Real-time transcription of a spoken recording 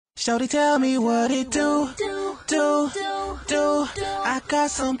Shorty, tell me what it do. I got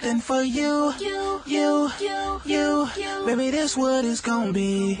something for you. Baby, this what it's gonna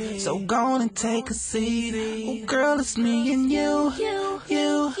be. So go on and take a seat. Oh, girl, it's me and you.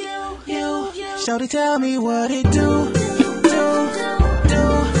 Shorty, tell me what it do.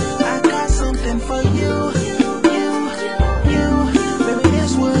 I got something for you. Baby,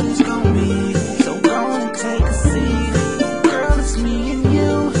 this what it's gonna be. So go on and take a seat. Girl, it's me and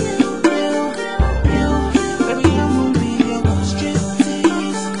you. Baby, I'm gonna be your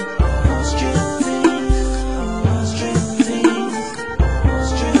striptease.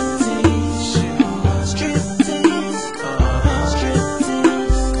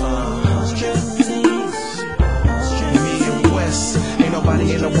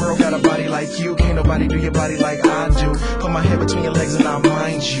 Nobody in the world got a body like you. Can't nobody do your body like I do. Put my head between your legs and I'll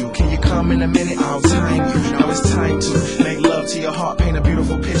mind you. Can you come in a minute? I'll time you. Now it's time to make love to your heart. Paint a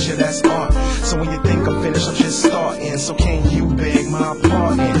beautiful picture, that's art. So when you think I'm finished, I'm just starting. So can you beg my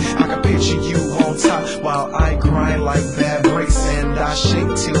pardon? I can picture you on top while I grind like bad breaks. And I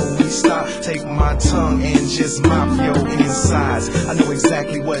shake till we stop. Take my tongue and just mop your insides. I know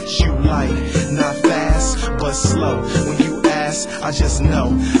exactly what you like. Not fast, but slow. When you I just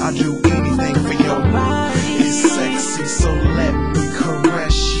know I'll do anything for your body. It's sexy, so let me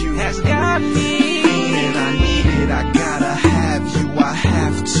caress you. That's got me. And I need it, I gotta have you, I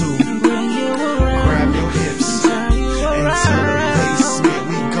have to. Bring you around, grab your hips, turn you and around. to the basement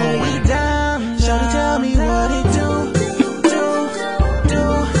we going down. Shawty, tell me what it do.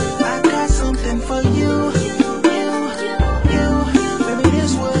 I got something for you. Baby,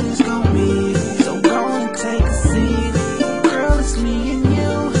 this what it's gonna be. So go and take a seat. It's me and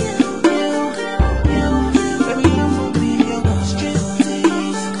you. Baby, I'm gonna be your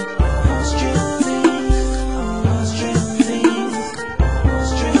striptease.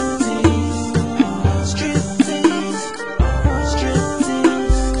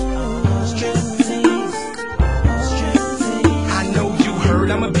 I know you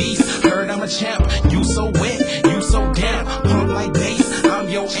heard I'm a beast, heard I'm a champ. You so wet, you so damp. Pump like bass, I'm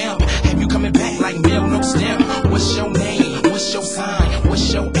your amp. Have you coming back like mail, no stamp? What's your name? What's your sign?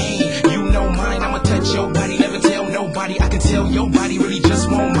 What's your aim? You know mine. I'ma touch your body, never tell nobody. I can tell your body really just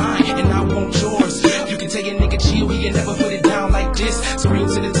want mine, and I want yours. You can tell your nigga chill, he can never put it down like this. Scream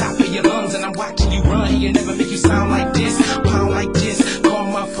to the top of your lungs, and I'm watching you run. He'll never make you sound like